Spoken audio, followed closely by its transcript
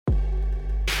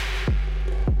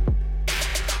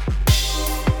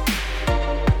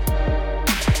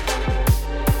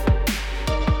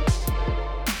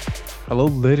Hello,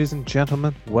 ladies and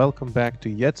gentlemen. Welcome back to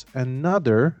yet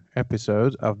another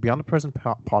episode of Beyond the Present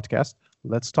podcast.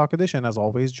 Let's Talk Edition, as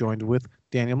always, joined with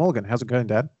Daniel Mulligan. How's it going,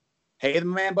 Dad? Hey, the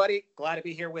man, buddy. Glad to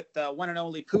be here with the one and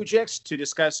only Pujix to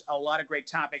discuss a lot of great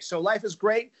topics. So life is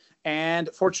great, and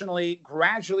fortunately,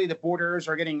 gradually the borders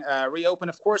are getting reopened.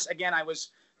 Of course, again, I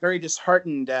was very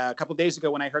disheartened a couple of days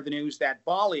ago when I heard the news that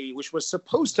Bali, which was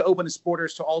supposed to open its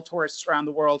borders to all tourists around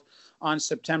the world on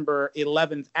September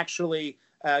 11th, actually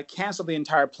canceled the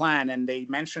entire plan, and they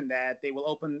mentioned that they will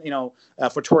open,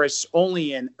 for tourists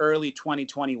only in early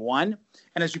 2021.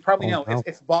 And as you probably know,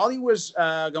 if Bali was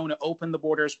going to open the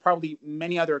borders, probably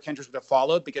many other countries would have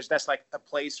followed because that's like a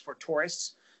place for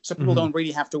tourists. So people don't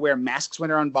really have to wear masks when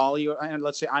they're on Bali or,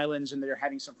 let's say, islands, and they're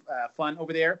having some fun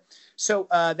over there. So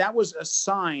that was a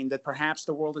sign that perhaps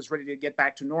the world is ready to get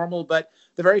back to normal. But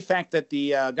the very fact that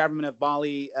the government of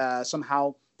Bali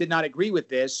somehow did not agree with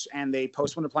this and they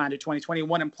postponed the plan to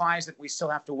 2021 implies that we still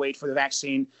have to wait for the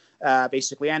vaccine,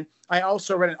 basically. And I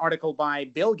also read an article by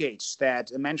Bill Gates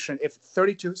that mentioned if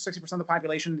 30 to 60% of the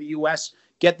population in the U.S.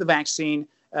 get the vaccine,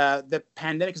 the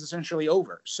pandemic is essentially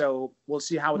over. So we'll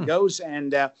see how it goes.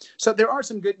 And so there are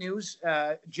some good news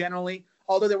generally,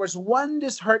 although there was one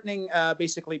disheartening,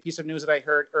 basically, piece of news that I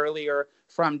heard earlier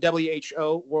from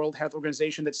WHO, World Health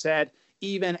Organization, that said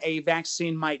even a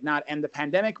vaccine might not end the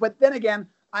pandemic. But then again,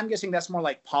 I'm guessing that's more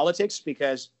like politics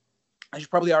because, as you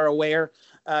probably are aware,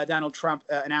 Donald Trump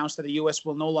announced that the U.S.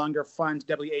 will no longer fund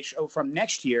WHO from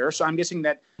next year. So I'm guessing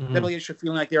that WHO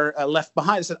feeling like they're left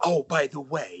behind. Said, oh, by the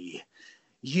way,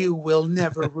 you will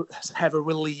never have a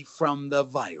relief from the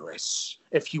virus.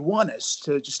 If you want us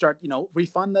to just start,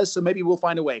 refund us, so maybe we'll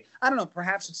find a way. I don't know.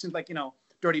 Perhaps it seems like,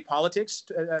 dirty politics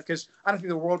because I don't think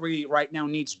the world really right now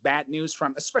needs bad news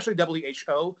from, especially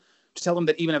WHO, to tell them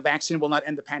that even a vaccine will not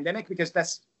end the pandemic, because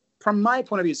that's, from my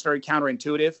point of view, it's very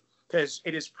counterintuitive because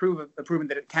it is proven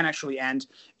that it can actually end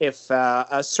if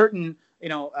a certain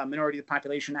minority of the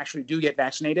population actually do get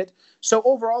vaccinated. So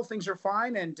overall, things are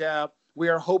fine, and we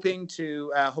are hoping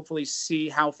to hopefully see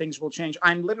how things will change.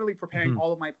 I'm literally preparing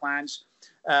all of my plans.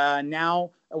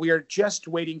 Now we are just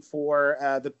waiting for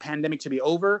the pandemic to be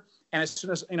over. And as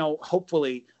soon as,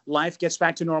 hopefully life gets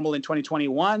back to normal in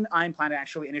 2021, I'm planning to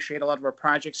actually initiate a lot of our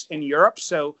projects in Europe.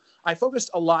 So I focused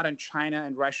a lot on China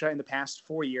and Russia in the past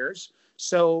 4 years.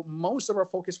 So most of our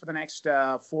focus for the next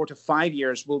 4 to 5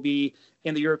 years will be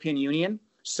in the European Union.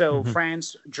 So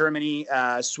France, Germany,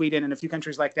 Sweden, and a few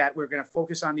countries like that. We're going to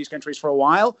focus on these countries for a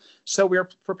while. So we're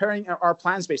preparing our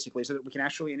plans basically so that we can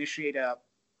actually initiate a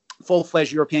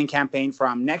full-fledged European campaign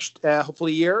from next,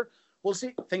 hopefully, year. We'll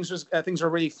see. Things are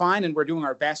really fine, and we're doing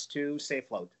our best to stay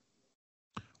afloat.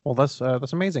 Well, that's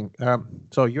amazing.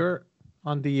 So you're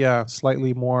on the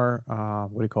slightly more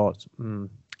what do you call it?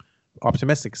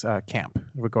 Optimistic camp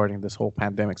regarding this whole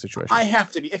pandemic situation. I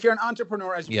have to be. If you're an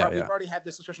entrepreneur, as we've already had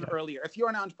this discussion earlier, if you're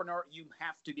an entrepreneur, you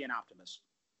have to be an optimist.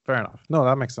 Fair enough. No,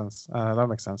 that makes sense. All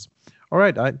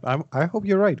right. I hope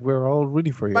you're right. We're all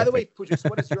rooting for you. By the way, Pujix,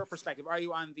 what is your perspective? Are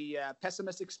you on the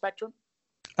pessimistic spectrum?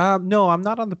 No, I'm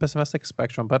not on the pessimistic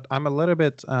spectrum, but I'm a little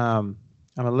bit on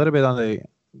the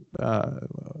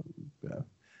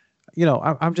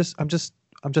I'm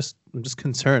just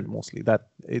concerned mostly that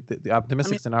the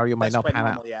optimistic scenario might not pan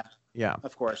out. Yeah,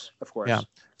 of course. Yeah.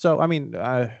 So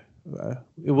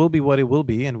it will be what it will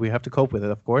be, and we have to cope with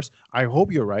it, of course. I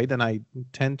hope you're right, and I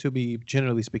tend to be,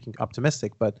 generally speaking,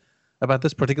 optimistic, but about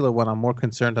this particular one, I'm more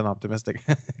concerned than optimistic.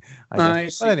 I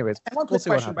see. But anyways, and one quick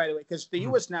question, by the way, because the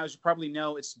U.S. now, as you probably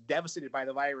know, it's devastated by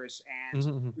the virus and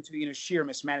due to the sheer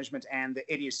mismanagement and the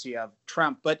idiocy of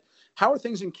Trump. But how are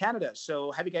things in Canada?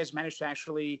 So have you guys managed to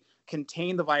actually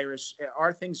contain the virus?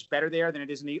 Are things better there than it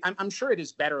is in the? I'm sure it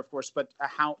is better, of course, but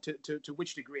how to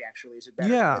which degree actually is it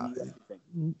better? Yeah.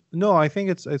 No, I think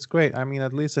it's great. I mean,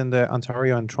 at least in the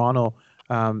Ontario and Toronto.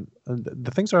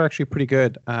 The things are actually pretty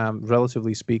good,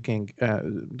 relatively speaking.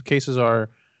 Cases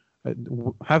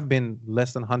have been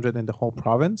less than 100 in the whole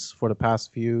province for the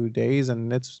past few days,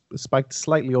 and it's spiked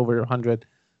slightly over 100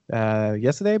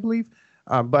 yesterday, I believe.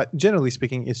 But generally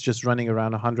speaking, it's just running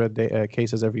around 100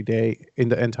 cases every day in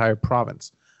the entire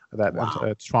province that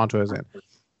Toronto is in,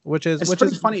 which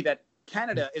is funny that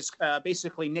Canada is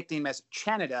basically nicknamed as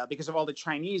Canada because of all the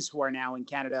Chinese who are now in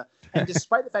Canada. And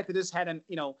despite the fact that this had an,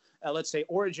 let's say,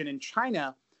 origin in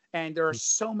China, and there are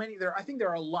so many there, I think there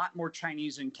are a lot more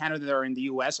Chinese in Canada than there are in the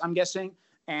U.S., I'm guessing.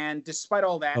 And despite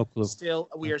all that, still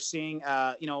we are seeing,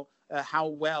 how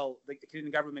well the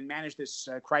Canadian government managed this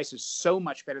crisis so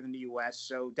much better than the U.S.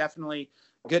 So definitely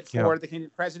good for the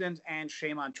Canadian president, and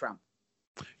shame on Trump.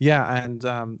 Yeah, and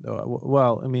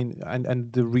well, I mean,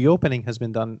 and the reopening has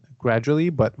been done gradually,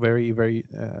 but very, very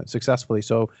successfully.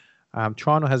 So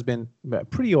Toronto has been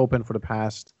pretty open for the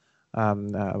past.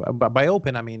 By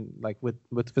open, I mean like with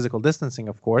physical distancing,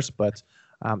 of course, but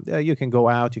yeah, you can go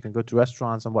out, you can go to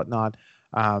restaurants and whatnot,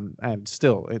 and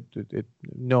still,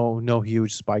 no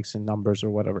huge spikes in numbers or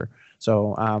whatever.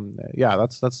 So yeah,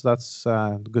 that's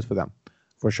good for them,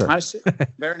 for sure. I see.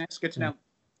 Very nice. Good to know.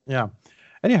 Yeah.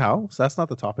 Anyhow, so that's not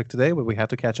the topic today, but we had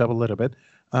to catch up a little bit.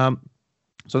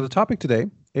 So the topic today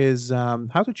is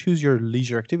how to choose your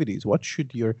leisure activities. What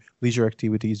should your leisure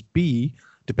activities be,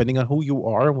 depending on who you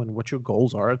are, what your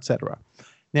goals are, etc.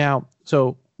 Now,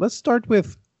 so let's start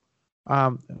with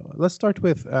talking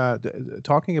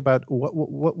about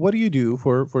what do you do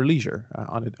for leisure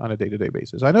on a day-to-day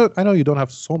basis. I know you don't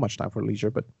have so much time for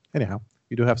leisure, but anyhow,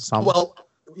 you do have some. Well,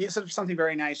 you said something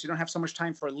very nice. You don't have so much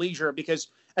time for leisure because,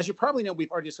 as you probably know, we've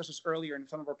already discussed this earlier in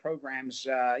some of our programs,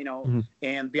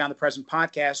 and Beyond the Present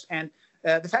podcast. And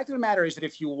the fact of the matter is that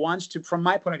if you want to, from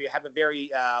my point of view, have a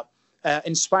very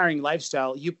inspiring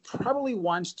lifestyle, you probably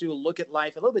want to look at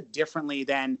life a little bit differently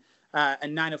than a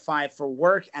 9 to 5 for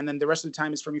work, and then the rest of the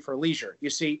time is for me for leisure. You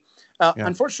see,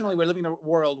 unfortunately, we're living in a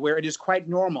world where it is quite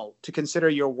normal to consider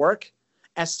your work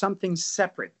as something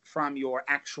separate from your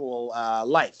actual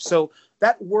life. So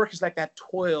that work is like that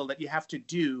toil that you have to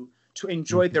do to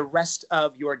enjoy the rest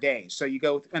of your day. So you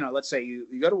go, let's say you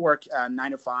go to work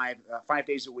 9 to 5, 5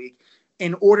 days a week,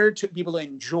 in order to be able to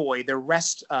enjoy the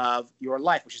rest of your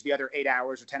life, which is the other 8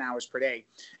 hours or 10 hours per day.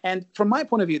 And from my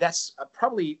point of view, that's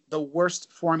probably the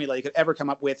worst formula you could ever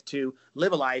come up with to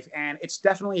live a life. And it's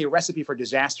definitely a recipe for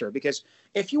disaster, because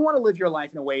if you want to live your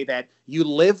life in a way that you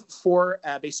live for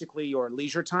basically your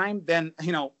leisure time, then,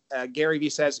 Gary Vee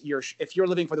says if you're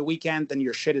living for the weekend, then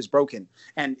your shit is broken.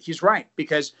 And he's right,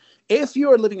 because if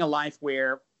you're living a life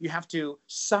where you have to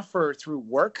suffer through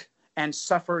work and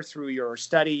suffer through your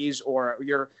studies or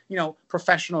your,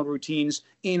 professional routines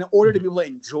in order to be able to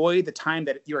enjoy the time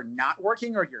that you're not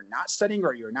working or you're not studying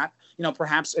or you're not,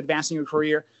 perhaps advancing your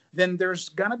career, then there's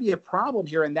going to be a problem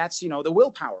here. And that's, the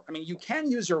willpower. I mean, you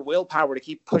can use your willpower to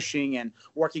keep pushing and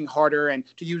working harder and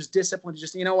to use discipline to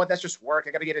just, that's just work.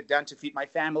 I got to get it done to feed my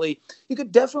family. You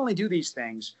could definitely do these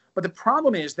things. But the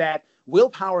problem is that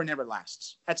willpower never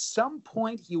lasts. At some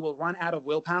point, you will run out of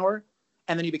willpower.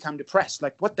 And then you become depressed.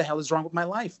 Like, what the hell is wrong with my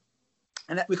life?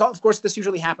 And that of course, this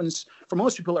usually happens for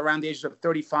most people around the ages of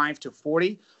 35 to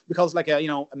 40, because like a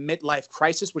midlife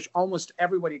crisis, which almost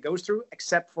everybody goes through,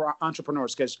 except for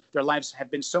entrepreneurs, because their lives have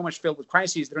been so much filled with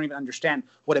crises, they don't even understand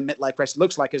what a midlife crisis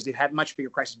looks like, because they've had much bigger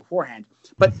crises beforehand.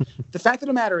 But the fact of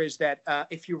the matter is that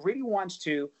if you really want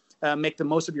to make the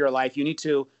most of your life, you need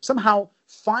to somehow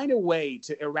find a way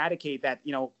to eradicate that,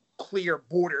 clear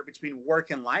border between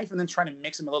work and life, and then try to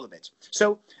mix them a little bit.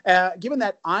 So given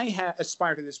that I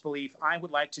aspire to this belief, I would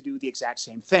like to do the exact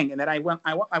same thing, and that I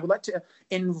would like to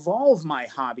involve my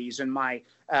hobbies and my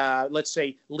let's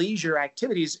say leisure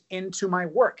activities into my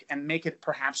work and make it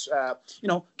perhaps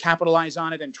capitalize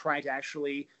on it and try to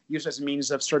actually use it as a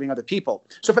means of serving other people.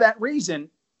 So for that reason,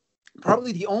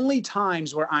 probably the only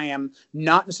times where I am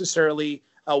not necessarily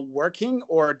working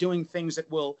or doing things that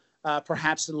will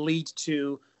perhaps lead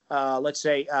to let's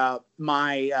say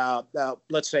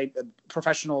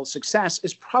professional success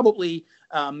is probably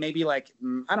maybe like,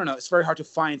 I don't know, it's very hard to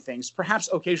find things. Perhaps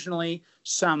occasionally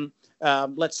some,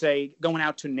 let's say, going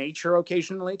out to nature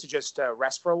occasionally to just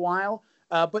rest for a while.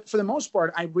 But for the most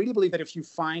part, I really believe that if you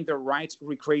find the right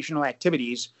recreational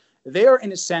activities, they're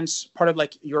in a sense part of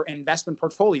like your investment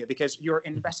portfolio, because you're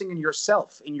investing in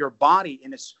yourself, in your body,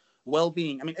 in its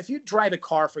well-being. I mean, if you drive a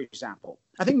car, for example,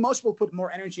 I think most people put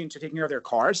more energy into taking care of their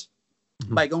cars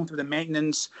by going through the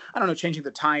maintenance, changing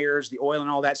the tires, the oil and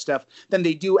all that stuff, than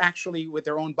they do actually with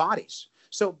their own bodies.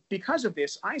 So because of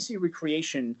this, I see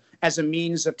recreation as a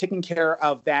means of taking care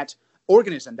of that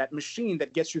organism, that machine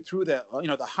that gets you through the,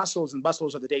 the hustles and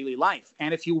bustles of the daily life.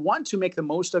 And if you want to make the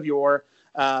most of your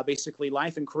basically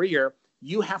life and career,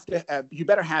 you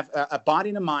better have a body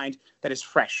and a mind that is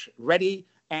fresh, ready,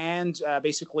 and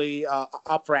basically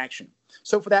up for action.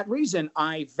 So for that reason,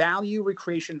 I value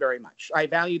recreation very much. I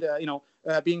value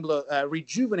the, being able to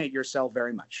rejuvenate yourself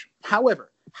very much.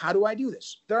 However, how do I do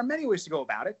this? There are many ways to go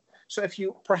about it. So if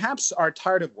you perhaps are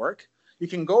tired of work, you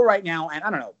can go right now and,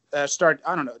 start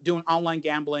doing online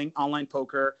gambling, online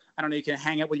poker. You can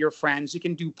hang out with your friends. You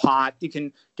can do pot. You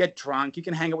can get drunk. You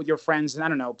can hang out with your friends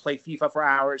and, play FIFA for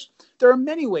hours. There are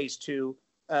many ways to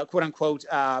quote unquote,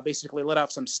 basically let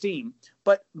off some steam.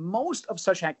 But most of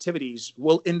such activities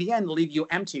will in the end leave you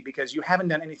empty, because you haven't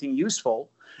done anything useful.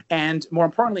 And more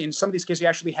importantly, in some of these cases, you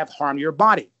actually have harmed your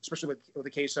body, especially with the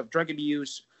case of drug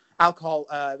abuse, alcohol,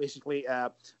 basically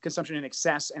consumption in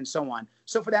excess, and so on.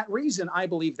 So for that reason, I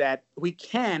believe that we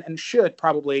can and should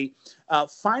probably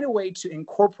find a way to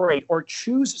incorporate or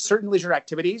choose certain leisure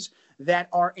activities that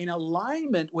are in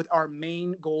alignment with our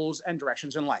main goals and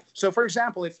directions in life. So, for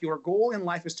example, if your goal in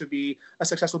life is to be a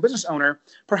successful business owner,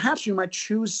 perhaps you might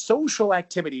choose social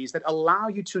activities that allow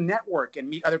you to network and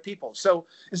meet other people. So,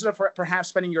 instead of perhaps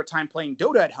spending your time playing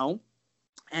Dota at home,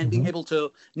 and being able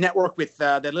to network with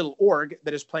the little org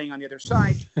that is playing on the other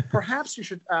side, perhaps you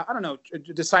should, I don't know,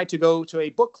 decide to go to a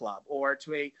book club or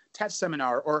to a TED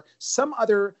seminar or some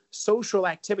other social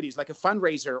activities like a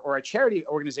fundraiser or a charity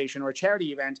organization or a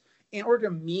charity event in order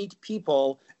to meet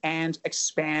people and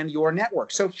expand your network.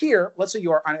 So here, let's say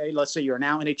you're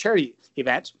now in a charity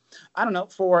event, I don't know,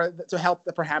 to help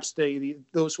perhaps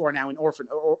those who are now in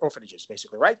orphanages,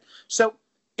 basically, right? So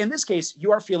in this case,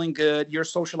 you are feeling good, you're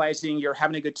socializing, you're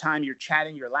having a good time, you're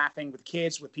chatting, you're laughing with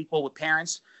kids, with people, with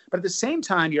parents. But at the same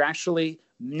time, you're actually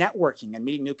networking and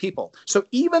meeting new people. So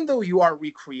even though you are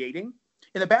recreating,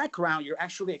 in the background, you're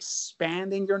actually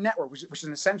expanding your network, which is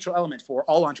an essential element for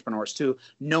all entrepreneurs to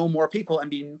know more people and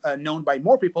be known by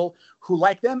more people who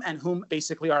like them and whom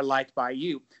basically are liked by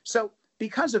you. So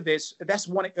because of this, that's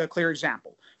one clear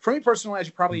example. For me personally, as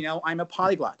you probably know, I'm a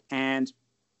polyglot, and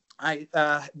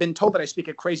I've been told that I speak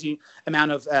a crazy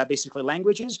amount of basically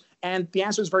languages. And the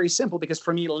answer is very simple, because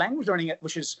for me, language learning,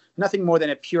 which is nothing more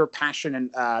than a pure passion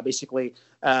and basically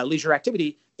leisure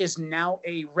activity, is now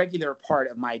a regular part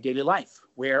of my daily life,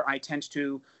 where I tend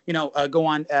to, go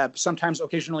on sometimes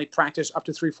occasionally practice up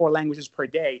to 3-4 languages per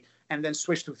day, and then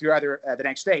switch to 3 other the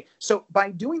next day. So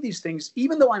by doing these things,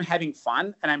 even though I'm having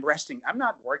fun and I'm resting, I'm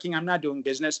not working, I'm not doing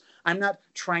business, I'm not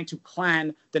trying to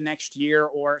plan the next year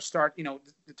or start,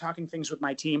 talking things with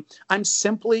my team. I'm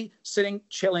simply sitting,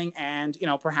 chilling, and,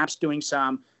 perhaps doing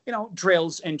some,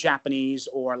 drills in Japanese,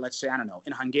 or let's say, I don't know,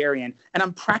 in Hungarian, and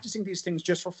I'm practicing these things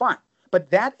just for fun. But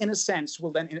that, in a sense,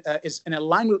 will then is in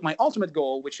alignment with my ultimate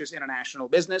goal, which is international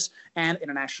business and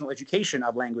international education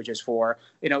of languages for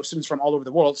students from all over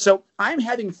the world. So I'm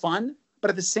having fun, but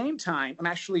at the same time, I'm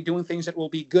actually doing things that will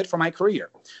be good for my career.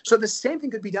 So the same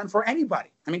thing could be done for anybody.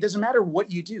 I mean, it doesn't matter what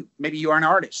you do. Maybe you are an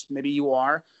artist. Maybe you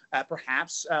are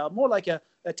perhaps more like a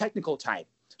technical type.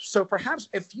 So perhaps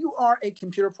if you are a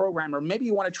computer programmer, maybe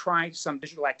you want to try some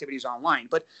digital activities online.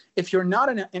 But if you're not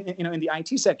in the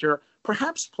IT sector,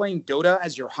 perhaps playing Dota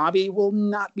as your hobby will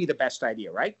not be the best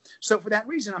idea, right? So for that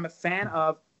reason, I'm a fan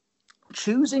of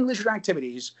choosing leisure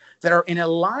activities that are in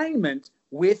alignment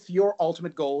with your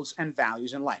ultimate goals and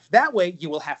values in life. That way, you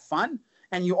will have fun,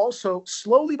 and you also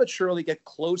slowly but surely get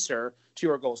closer to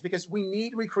your goals, because we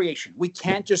need recreation. We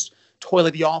can't just toil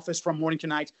at the office from morning to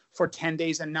night for 10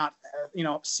 days and not,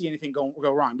 see anything go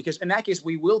wrong, because in that case,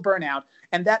 we will burn out,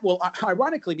 and that will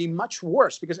ironically be much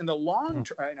worse, because in the long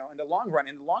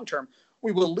term,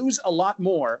 we will lose a lot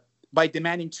more by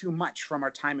demanding too much from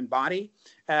our time and body,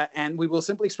 and we will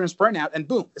simply experience burnout, and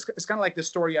boom, it's kind of like the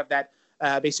story of that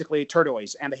basically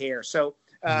tortoise and the hare. So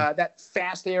that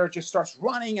fast hare just starts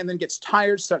running and then gets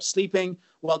tired, starts sleeping,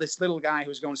 while this little guy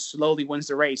who's going slowly wins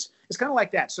the race. It's kind of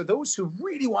like that. So those who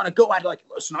really want to go out, like,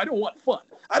 listen, I don't want fun,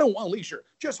 I don't want leisure,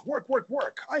 just work.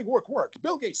 I work.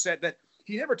 Bill Gates said that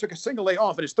he never took a single day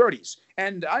off in his 30s.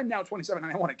 And I'm now 27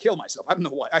 and I want to kill myself. I don't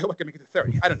know why. I hope I can make it to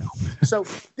 30. I don't know. So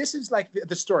this is like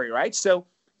the story, right? So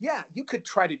yeah, you could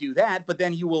try to do that, but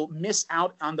then you will miss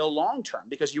out on the long term,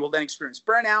 because you will then experience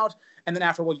burnout. And then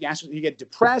after a while, you get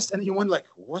depressed, and you wonder, like,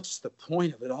 what's the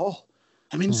point of it all?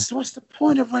 I mean, so what's the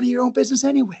point of running your own business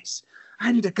anyways?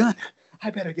 I need a gun. I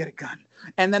better get a gun.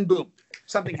 And then boom,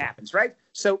 something happens, right?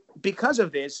 So because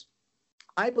of this,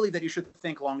 I believe that you should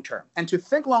think long term. And to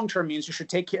think long term means you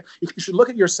should look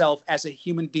at yourself as a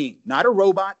human being, not a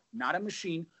robot, not a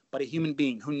machine, but a human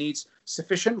being who needs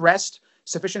sufficient rest,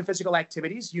 sufficient physical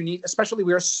activities. Especially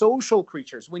we are social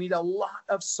creatures. We need a lot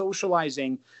of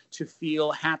socializing to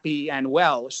feel happy and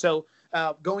well. So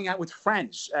going out with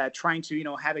friends, trying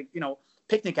to, have a,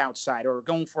 picnic outside, or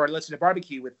going for, let's say, a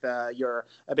barbecue with your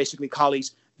basically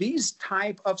colleagues. These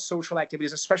type of social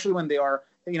activities, especially when they are,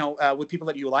 with people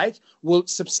that you like, will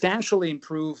substantially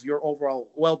improve your overall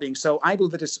well-being. So I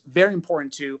believe that it's very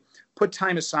important to put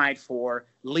time aside for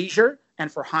leisure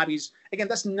and for hobbies. Again,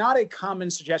 that's not a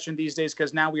common suggestion these days,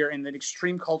 because now we are in an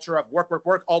extreme culture of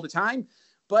work all the time.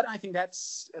 But I think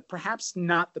that's perhaps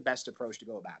not the best approach to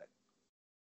go about it.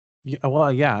 Yeah,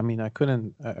 well, yeah. I mean, I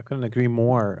couldn't agree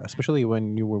more, especially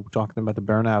when you were talking about the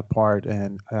burnout part.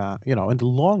 And in the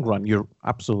long run, you're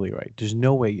absolutely right. There's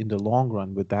no way in the long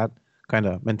run with that kind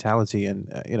of mentality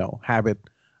and habit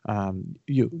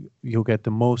you'll get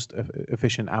the most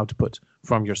efficient output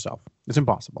from yourself. It's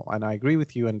impossible, and I agree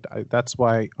with you, and that's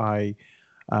why I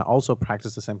also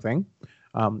practice the same thing.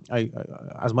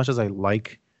 As much as I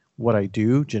like what I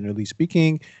do, generally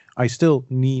speaking, I still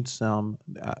need some,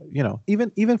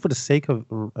 even for the sake of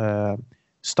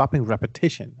stopping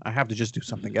repetition, I have to just do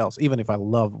something else, even if I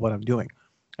love what I'm doing.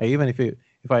 Even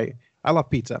if I love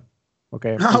pizza,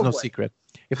 okay, there's no secret.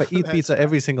 If I eat pizza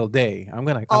every single day, I'm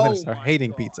gonna start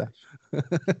hating pizza,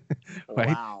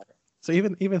 right? Wow. So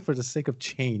even for the sake of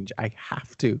change, I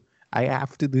have to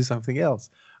do something else,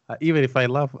 even if I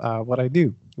love what I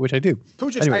do, which I do.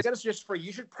 Pujas, I Anyways, got to suggest for you,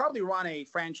 you should probably run a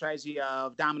franchisee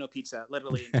of Domino Pizza,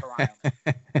 literally in Toronto.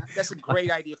 That's a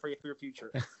great idea for your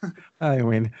future. I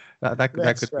mean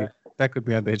That's right. that could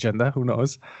be on the agenda. Who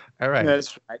knows? All right.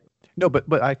 That's right. No, but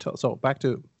so back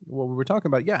to what we were talking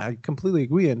about. Yeah, I completely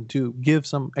agree. And to give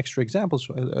some extra examples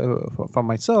from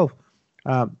myself,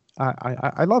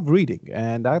 I love reading,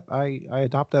 and I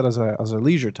adopt that as a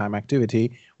leisure time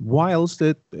activity, whilst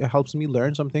it helps me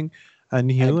learn something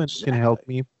new and can help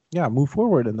me move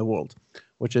forward in the world,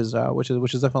 which is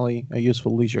definitely a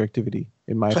useful leisure activity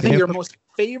in my So I opinion. think your most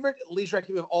favorite leisure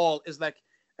activity of all is like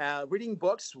reading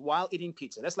books while eating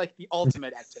pizza. That's like the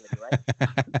ultimate activity, right?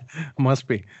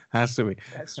 Has to be.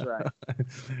 That's right.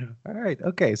 All right.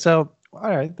 Okay. So,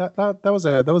 all right. That was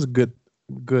a good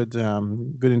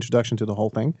introduction to the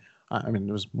whole thing. I mean,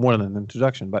 it was more than an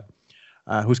introduction, but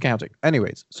who's counting?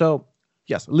 Anyways, so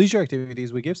yes, leisure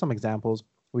activities. We gave some examples.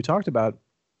 We talked about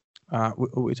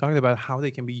how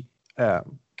they can be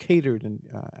catered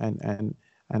and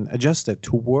adjusted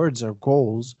towards our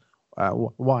goals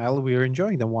while we are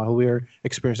enjoying them, while we are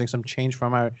experiencing some change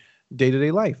from our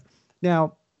day-to-day life.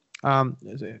 Now,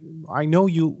 I know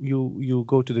you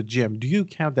go to the gym. Do you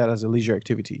count that as a leisure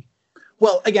activity?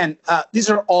 Well, again,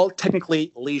 these are all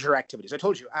technically leisure activities. I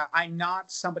told you, I'm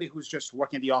not somebody who's just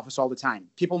working at the office all the time.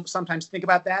 People sometimes think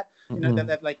about that,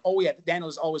 that like, oh yeah, Daniel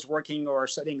is always working or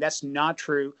studying. That's not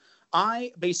true.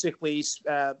 I basically,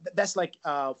 that's like,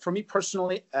 for me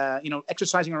personally,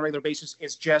 exercising on a regular basis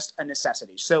is just a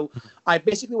necessity. So I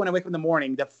basically, when I wake up in the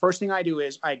morning, the first thing I do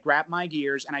is I grab my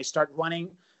gears and I start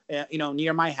running,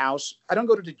 near my house. I don't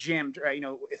go to the gym,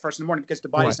 first in the morning because the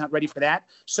body's not ready for that.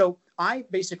 So I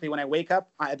basically, when I wake up,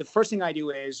 the first thing I do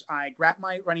is I grab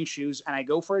my running shoes and I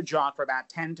go for a jog for about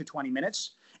 10 to 20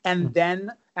 minutes. And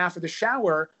then after the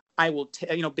shower, I will,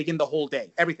 begin the whole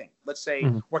day, everything. Let's say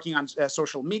working on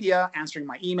social media, answering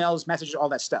my emails, messages, all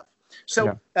that stuff.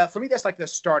 So for me, that's like the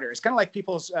starter. It's kind of like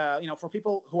people's, for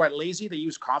people who are lazy, they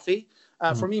use coffee.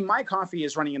 For me, my coffee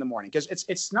is running in the morning because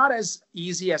it's not as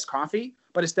easy as coffee,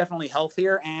 but it's definitely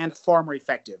healthier and far more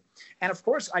effective. And of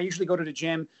course, I usually go to the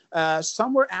gym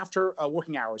somewhere after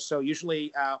working hours. So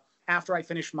usually after I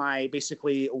finish my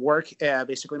basically work,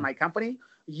 basically my company,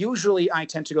 usually I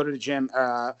tend to go to the gym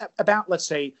about, let's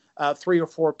say, 3 or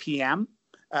 4 p.m.,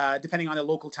 depending on the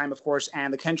local time, of course,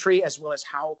 and the country, as well as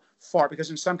how far. Because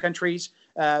in some countries,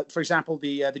 for example,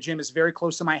 the gym is very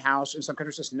close to my house. In some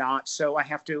countries, it's not. So I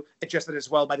have to adjust it as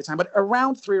well by the time. But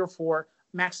around 3 or 4,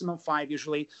 maximum 5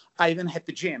 usually, I then hit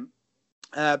the gym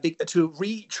to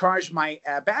recharge my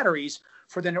batteries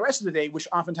for the rest of the day, which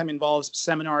oftentimes involves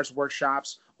seminars,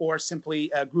 workshops, or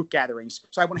simply group gatherings.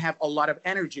 So I want to have a lot of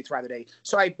energy throughout the day.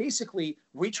 So I basically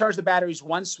recharge the batteries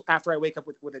once after I wake up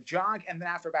with a jog. And then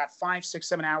after about 5, 6,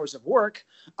 7 hours of work,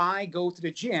 I go to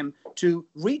the gym to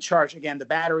recharge again the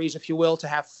batteries, if you will, to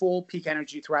have full peak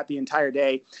energy throughout the entire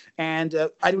day. And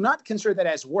I do not consider that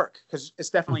as work because it's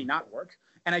definitely not work.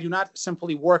 And I do not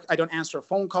simply work. I don't answer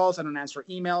phone calls. I don't answer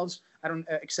emails. I don't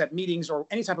accept meetings or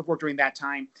any type of work during that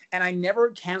time. And I never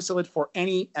cancel it for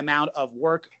any amount of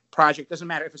work project. Doesn't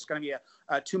matter if it's going to be a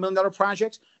 $2 million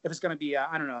project, if it's going to be,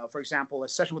 I don't know, for example, a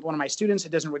session with one of my students,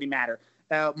 it doesn't really matter.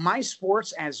 My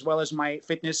sports as well as my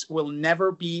fitness will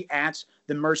never be at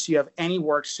the mercy of any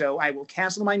work. So I will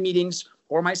cancel my meetings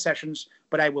or my sessions,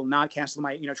 but I will not cancel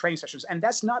my training sessions. And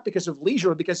that's not because of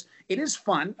leisure, because it is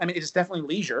fun. I mean, it is definitely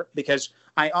leisure because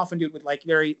I often do it with like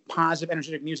very positive,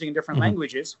 energetic music in different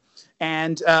languages.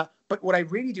 And but what I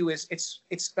really do is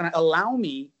it's going to allow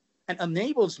me and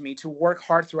enables me to work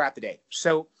hard throughout the day.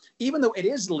 So even though it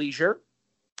is leisure,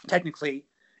 technically,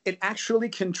 it actually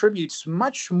contributes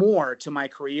much more to my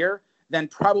career than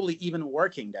probably even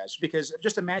working does. Because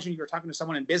just imagine you're talking to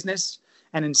someone in business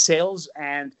and in sales,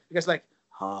 and you guys like,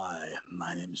 "Hi,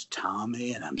 my name is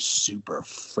Tommy, and I'm super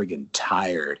friggin'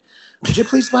 tired. Could you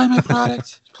please buy my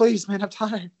product? Please, man, I'm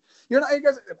tired." You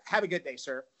guys have a good day,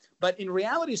 sir. But in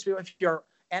reality, if you're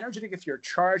energetic, if you're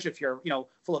charged, if you're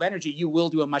full of energy, you will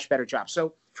do a much better job.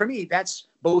 So for me, that's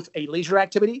both a leisure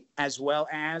activity as well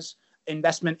as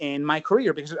investment in my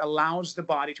career because it allows the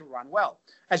body to run well.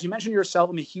 As you mentioned yourself,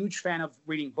 I'm a huge fan of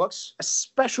reading books,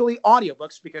 especially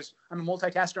audiobooks, because I'm a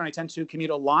multitasker and I tend to commute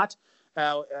a lot.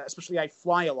 Especially I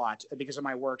fly a lot because of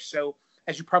my work. So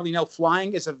as you probably know,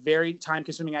 flying is a very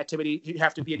time-consuming activity. You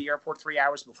have to be at the airport 3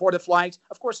 hours before the flight.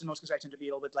 Of course, in most cases, I tend to be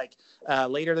a little bit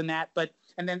later than that.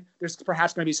 And then there's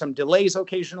perhaps going to be some delays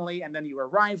occasionally, and then you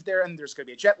arrive there, and there's going to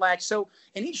be a jet lag. So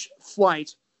in each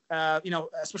flight,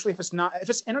 especially if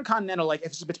it's intercontinental, like if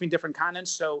it's between different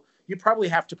continents, so you probably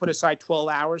have to put aside 12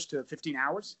 hours to 15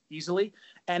 hours easily.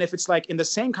 And if it's like in the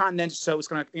same continent, so it's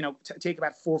going to, take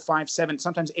about 4, 5, 7,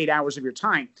 sometimes 8 hours of your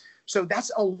time. So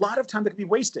that's a lot of time that can be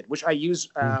wasted, which I use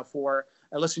for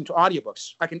listening to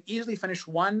audiobooks. I can easily finish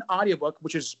one audiobook,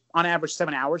 which is on average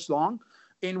 7 hours long,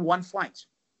 in one flight.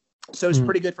 So it's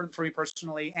pretty good for me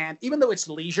personally. And even though it's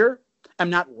leisure,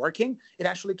 I'm not working, it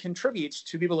actually contributes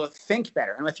to be able to think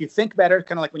better. And if you think better,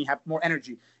 kind of like when you have more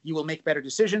energy, you will make better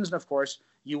decisions. And of course,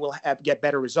 you will get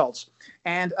better results.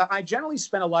 And I generally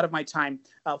spend a lot of my time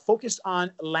focused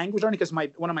on language learning because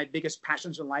one of my biggest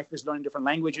passions in life is learning different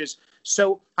languages.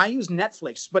 So I use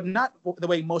Netflix, but not the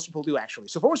way most people do, actually.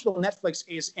 So for most people, Netflix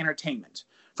is entertainment.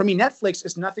 For me, Netflix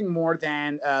is nothing more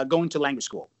than going to language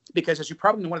school. Because as you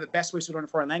probably know, one of the best ways to learn a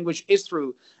foreign language is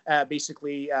through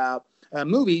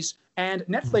movies. And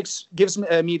Netflix gives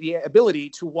me the ability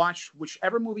to watch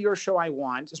whichever movie or show I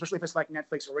want, especially if it's like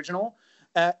Netflix original,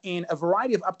 in a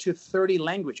variety of up to 30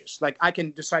 languages. Like I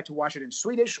can decide to watch it in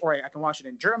Swedish, or I can watch it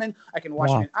in German. I can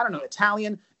watch it in,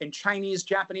 Italian, in Chinese,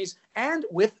 Japanese, and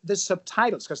with the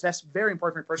subtitles, because that's very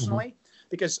important for me personally.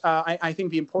 Because I think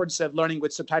the importance of learning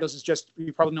with subtitles is just,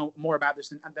 you probably know more about this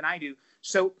than I do.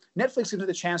 So Netflix gives me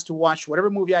the chance to watch whatever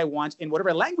movie I want in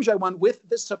whatever language I want with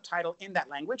the subtitle in that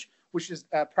language, which is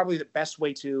probably the best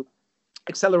way to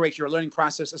accelerate your learning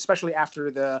process, especially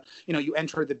after you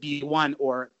enter the B1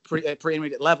 or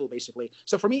pre-intermediate level, basically.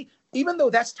 So for me, even though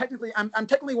that's technically, I'm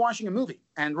technically watching a movie.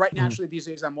 And right now, actually, these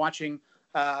days I'm watching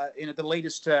the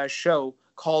latest show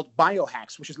called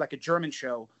Biohacks, which is like a German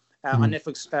show. On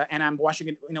Netflix, and I'm watching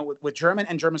it, with German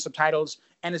and German subtitles,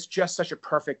 and it's just such a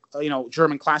perfect,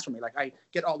 German class for me. Like I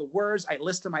get all the words, I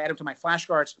list them, I add them to my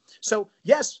flashcards. So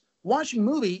yes, watching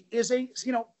movie is a,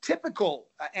 typical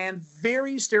and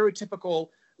very stereotypical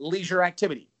leisure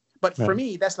activity. But for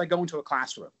me, that's like going to a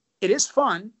classroom. It is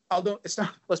fun, although it's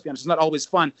not, let's be honest, it's not always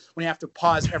fun when you have to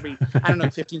pause every,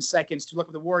 15 seconds to look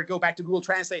at the word, go back to Google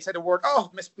Translate, say the word,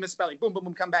 misspelling, boom, boom,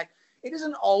 boom, come back. It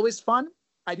isn't always fun.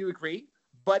 I do agree.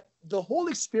 But the whole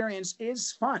experience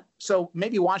is fun. So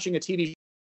maybe watching a TV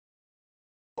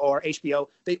or HBO,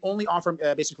 they only offer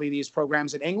basically these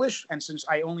programs in English. And since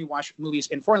I only watch movies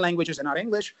in foreign languages and not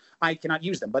English, I cannot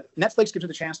use them. But Netflix gives you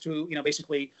the chance to,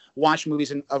 basically watch movies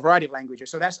in a variety of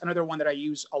languages. So that's another one that I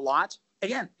use a lot.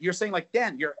 Again, you're saying like,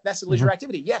 Dan, that's a leisure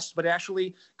activity. Yes, but it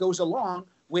actually goes along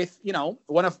with,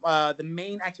 one of the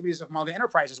main activities of Malga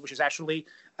Enterprises, which is actually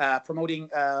promoting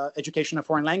education of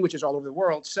foreign languages all over the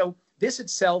world. So this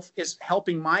itself is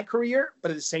helping my career,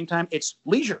 but at the same time, it's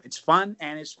leisure, it's fun,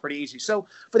 and it's pretty easy. So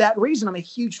for that reason, I'm a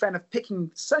huge fan of picking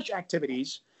such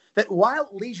activities that, while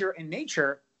leisure in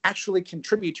nature, actually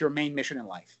contribute to your main mission in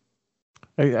life.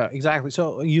 Exactly.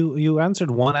 So you answered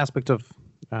one aspect of.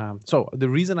 So the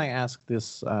reason I asked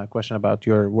this question about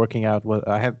your working out was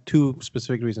I had two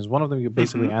specific reasons. One of them you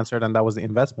basically answered, and that was the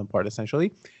investment part,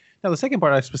 essentially. Now the second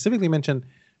part I specifically mentioned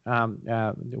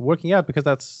working out because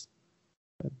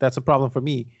that's a problem for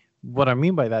me. What I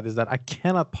mean by that is that I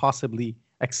cannot possibly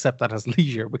accept that as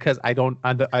leisure because I don't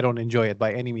enjoy it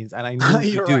by any means, and I know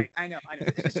you're you do. Right. I know.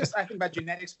 It's just I think about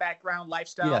genetics, background,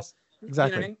 lifestyle. Yes,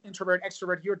 exactly. An introvert,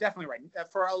 extrovert. You're definitely right.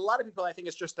 For a lot of people, I think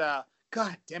it's just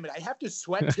God damn it, I have to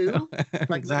sweat too.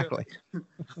 Like, exactly.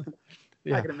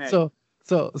 Yeah. I can imagine.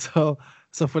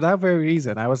 So for that very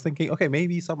reason, I was thinking, okay,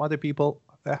 maybe some other people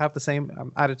have the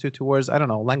same attitude towards, I don't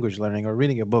know, language learning or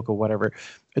reading a book or whatever.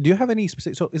 Do you have any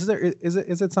specific? So is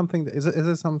it something? Is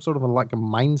it some sort of like a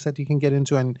mindset you can get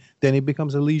into, and then it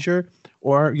becomes a leisure,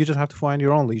 or you just have to find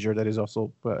your own leisure that is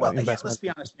also investment? Yeah, let's be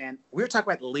honest, man. We're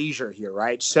talking about leisure here,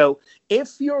 right? So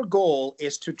if your goal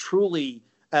is to truly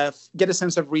get a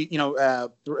sense of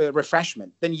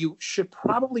refreshment, then you should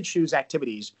probably choose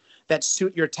activities that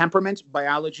suit your temperament,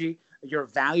 biology, your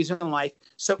values in life.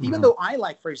 So even though I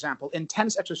like, for example,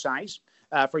 intense exercise,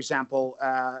 for example,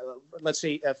 let's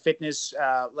say fitness,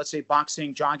 let's say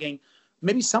boxing, jogging,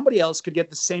 maybe somebody else could get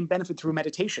the same benefit through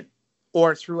meditation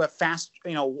or through a fast,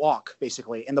 walk,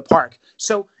 basically, in the park.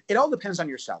 So it all depends on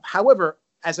yourself. However,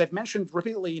 as I've mentioned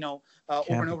repeatedly, over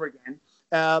and over again,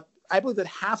 I believe that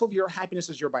half of your happiness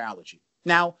is your biology.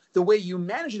 Now, the way you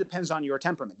manage it depends on your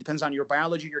temperament, depends on your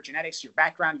biology, your genetics, your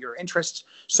background, your interests.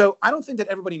 So I don't think that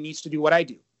everybody needs to do what I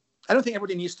do. I don't think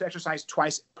everybody needs to exercise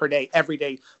twice per day, every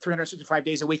day, 365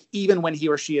 days a week, even when he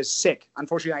or she is sick.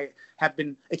 Unfortunately, I have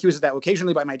been accused of that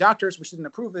occasionally by my doctors, which didn't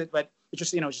approve of it, but it's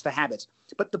just, it's just a habit.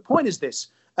 But the point is this,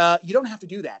 you don't have to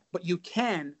do that, but you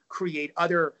can create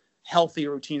other healthy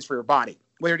routines for your body,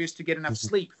 whether it is to get enough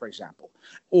sleep, for example,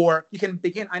 or you can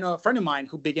begin. I know a friend of mine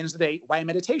who begins the day by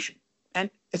meditation, and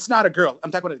it's not a girl.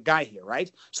 I'm talking about a guy here,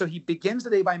 right? So he begins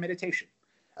the day by meditation,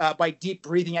 by deep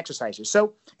breathing exercises.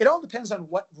 So it all depends on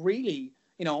what really,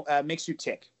 makes you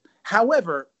tick.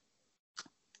 However,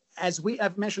 as we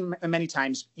have mentioned many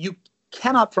times, you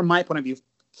cannot, from my point of view,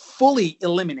 fully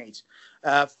eliminate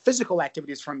physical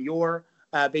activities from your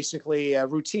basically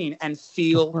routine and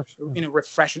feel,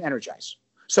 refreshed and energized.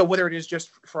 So whether it is just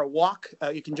for a walk,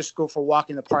 you can just go for a walk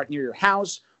in the park near your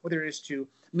house, whether it is to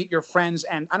meet your friends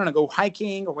and, go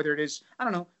hiking, or whether it is,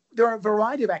 there are a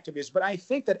variety of activities, but I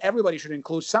think that everybody should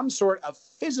include some sort of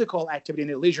physical activity in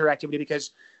their leisure activity,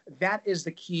 because that is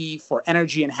the key for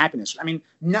energy and happiness. I mean,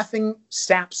 nothing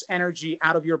saps energy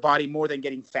out of your body more than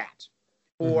getting fat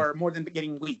or more than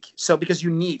getting weak. So because you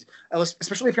need,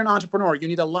 especially if you're an entrepreneur, you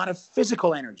need a lot of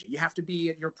physical energy. You have to be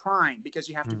at your prime because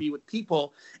you have to be with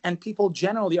people, and people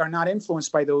generally are not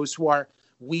influenced by those who are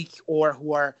weak or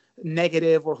who are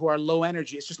negative or who are low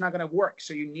energy. It's just not going to work.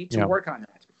 So you need to work on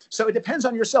that. So it depends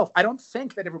on yourself. I don't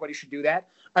think that everybody should do that.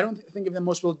 I don't think that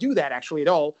most will do that actually at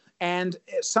all. And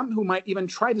some who might even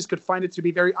try this could find it to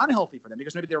be very unhealthy for them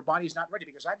because maybe their body's not ready.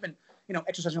 Because I've been,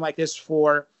 exercising like this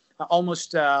for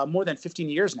almost more than 15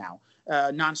 years now,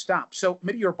 nonstop. So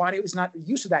maybe your body is not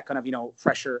used to that kind of,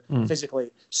 pressure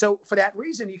physically. So for that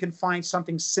reason, you can find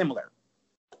something similar.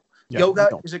 Yeah, yoga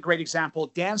is a great example.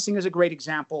 Dancing is a great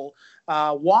example.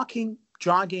 Walking,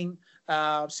 jogging,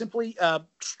 simply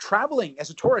traveling as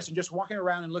a tourist and just walking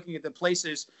around and looking at the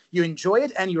places. You enjoy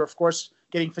it, and you're, of course,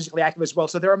 getting physically active as well.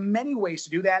 So there are many ways to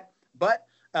do that, but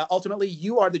ultimately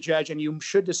you are the judge, and you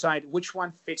should decide which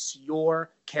one fits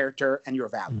your character and your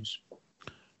values.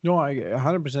 No, I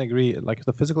 100% agree. Like,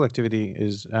 the physical activity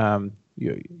is,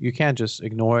 you can't just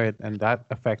ignore it, and that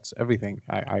affects everything.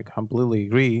 I completely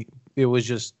agree. It was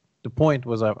just, the point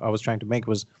was I was trying to make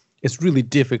was, it's really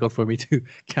difficult for me to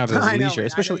count it as leisure,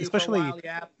 especially especially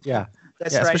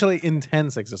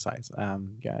intense exercise.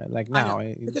 Like now,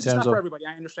 because it's not for everybody.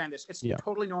 I understand this. It's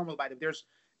totally normal by it. There's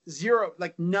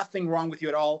nothing wrong with you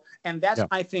at all, and that's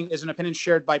I think is an opinion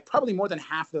shared by probably more than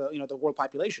half the the world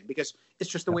population, because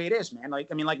it's just the way it is, man. Like,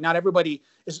 not everybody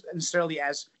is necessarily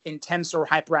as intense or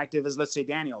hyperactive as, let's say,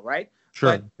 Daniel, right?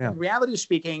 Sure. But reality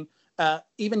speaking,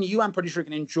 even you, I'm pretty sure,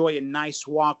 can enjoy a nice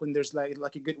walk when there's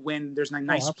like a good wind, there's a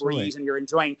nice breeze, and you're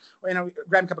enjoying,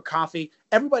 grab a cup of coffee.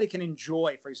 Everybody can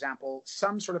enjoy, for example,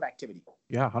 some sort of activity.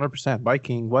 Yeah, 100%.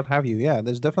 Biking, what have you? Yeah,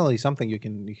 there's definitely something you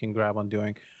can grab on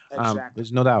doing. Exactly.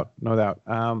 There's no doubt.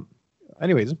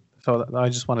 Anyways, so I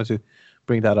just wanted to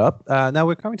bring that up. Now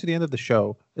we're coming to the end of the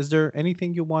show. Is there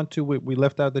anything you want to we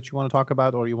left out that you want to talk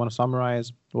about, or you want to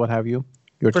summarize, what have you?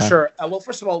 For sure. Well,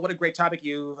 first of all, what a great topic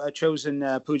you've chosen,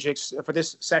 Pujix, for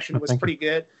this session. It was pretty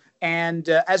good. And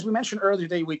as we mentioned earlier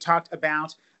today, we talked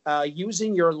about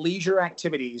using your leisure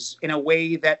activities in a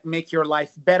way that make your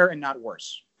life better and not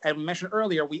worse. And we mentioned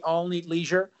earlier, we all need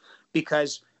leisure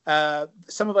because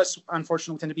some of us,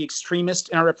 unfortunately, tend to be extremist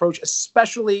in our approach,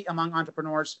 especially among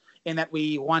entrepreneurs, in that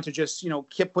we want to just,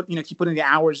 keep putting the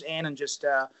hours in and just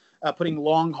putting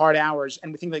long, hard hours.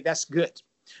 And we think like that's good.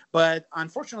 But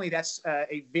unfortunately, that's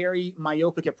a very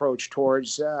myopic approach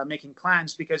towards making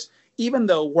plans, because even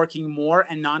though working more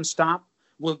and nonstop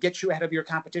will get you ahead of your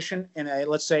competition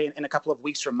let's say in a couple of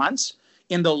weeks or months,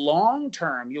 in the long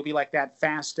term, you'll be like that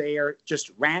fast air,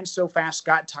 just ran so fast,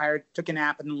 got tired, took a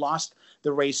nap, and lost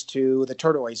the race to the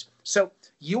tortoise. So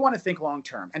you want to think long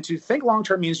term. And to think long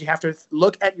term means you have to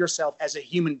look at yourself as a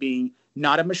human being,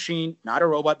 not a machine, not a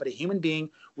robot, but a human being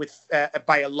with a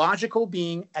biological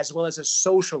being as well as a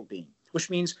social being, which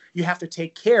means you have to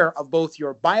take care of both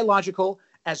your biological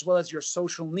as well as your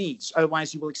social needs.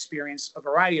 Otherwise, you will experience a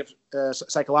variety of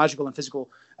psychological and physical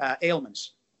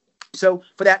ailments. So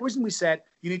for that reason, we said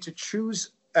you need to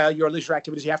choose your leisure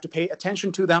activities. You have to pay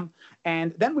attention to them.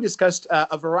 And then we discussed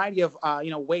a variety of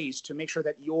ways to make sure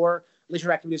that your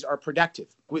leisure activities are productive.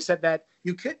 We said that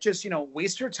you could just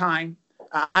waste your time,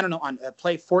 on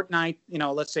play Fortnite,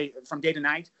 let's say from day to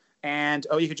night, and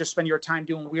you could just spend your time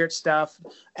doing weird stuff.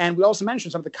 And we also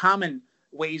mentioned some of the common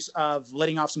ways of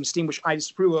letting off some steam, which I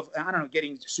disapprove of.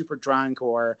 Getting super drunk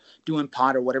or doing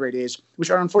pot or whatever it is, which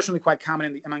are unfortunately quite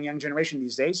common among young generation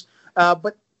these days.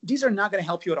 But these are not going to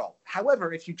help you at all.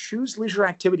 However, if you choose leisure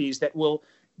activities that will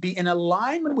be in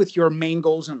alignment with your main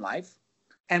goals in life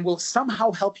and will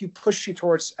somehow help you push you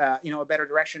towards a better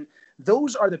direction.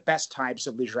 Those are the best types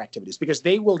of leisure activities because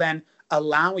they will then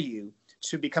allow you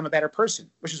to become a better person,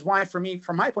 which is why for me,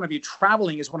 from my point of view,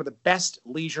 traveling is one of the best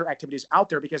leisure activities out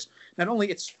there because not only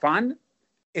it's fun,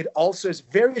 it also is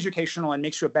very educational and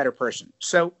makes you a better person.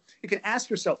 So you can ask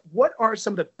yourself, what are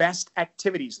some of the best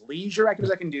activities, leisure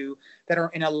activities I can do that are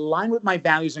in alignment with my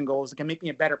values and goals that can make me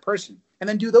a better person? And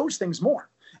then do those things more.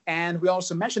 And we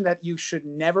also mentioned that you should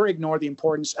never ignore the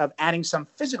importance of adding some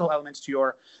physical elements to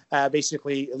your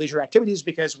basically leisure activities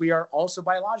because we are also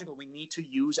biological. We need to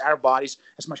use our bodies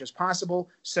as much as possible.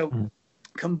 So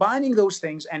combining those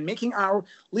things and making our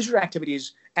leisure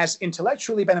activities as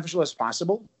intellectually beneficial as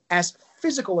possible, as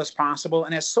physical as possible,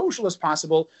 and as social as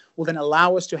possible will then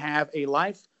allow us to have a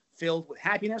life filled with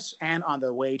happiness and on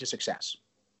the way to success.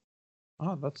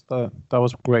 Oh, that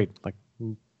was great. Like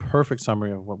perfect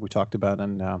summary of what we talked about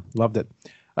and loved it.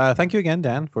 Thank you again,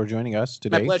 Dan, for joining us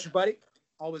today. My pleasure, buddy.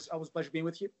 Always a pleasure being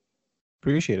with you.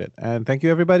 Appreciate it. And thank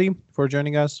you, everybody, for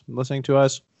joining us, listening to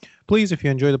us. Please, if you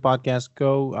enjoy the podcast,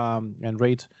 go and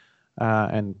rate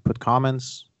and put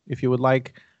comments if you would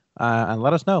like, and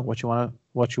let us know what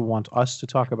you want us to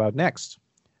talk about next.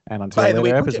 And until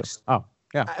later episodes. Oh,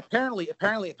 yeah. Apparently,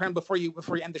 before you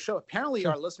end the show, apparently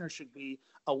our listeners should be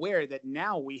aware that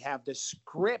now we have the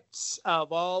scripts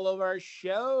of all of our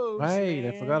shows. Right,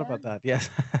 man. I forgot about that.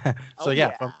 Yes.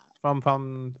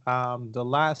 From the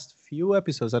last few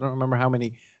episodes, I don't remember how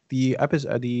many. The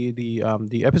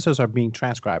episodes are being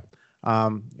transcribed.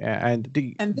 And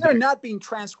they're not being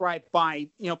transcribed by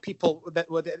people that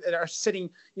are sitting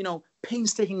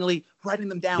painstakingly writing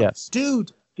them down. Yes.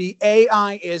 Dude, the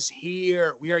AI is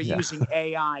here. We are using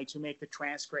AI to make the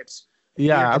transcripts.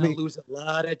 Yeah, we're going to lose a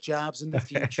lot of jobs in the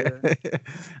future. I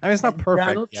mean, it's not perfect.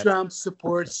 Donald Trump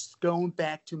supports going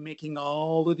back to making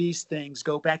all of these things.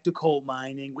 Go back to coal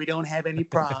mining. We don't have any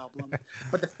problem.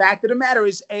 But the fact of the matter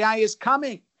is, AI is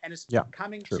coming, and it's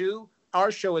coming to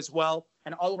our show as well.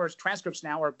 And all of our transcripts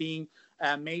now are being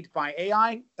made by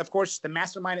AI. Of course, the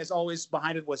mastermind, as always,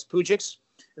 behind it was Pujix,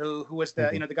 who was the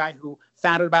the guy who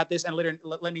founded about this and later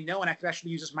let me know, and I could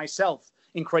actually use this myself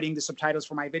in creating the subtitles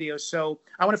for my videos. So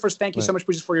I want to first thank you so much,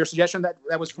 Pujix, for your suggestion.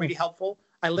 That was really helpful.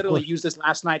 I literally used this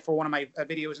last night for one of my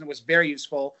videos, and it was very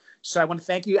useful. So I want to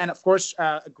thank you, and of course,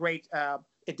 a great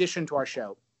addition to our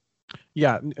show.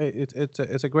 Yeah,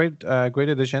 it's a great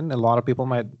addition. A lot of people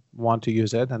might want to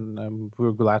use it, and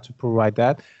we're glad to provide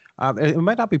that. It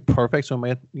might not be perfect, so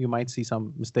you might see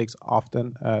some mistakes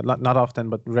often, not often,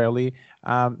 but rarely,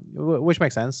 which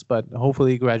makes sense. But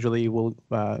hopefully, gradually, we'll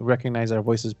recognize our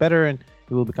voices better, and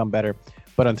it will become better.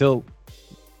 But until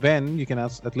then, you can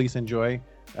at least enjoy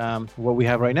what we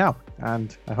have right now,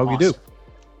 and I hope you do.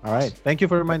 All right, thank you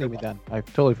for reminding me, Dan. I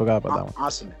totally forgot about that one.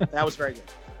 Awesome, that was very good.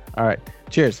 All right.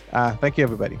 Cheers. Thank you,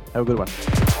 everybody. Have a good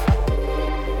one.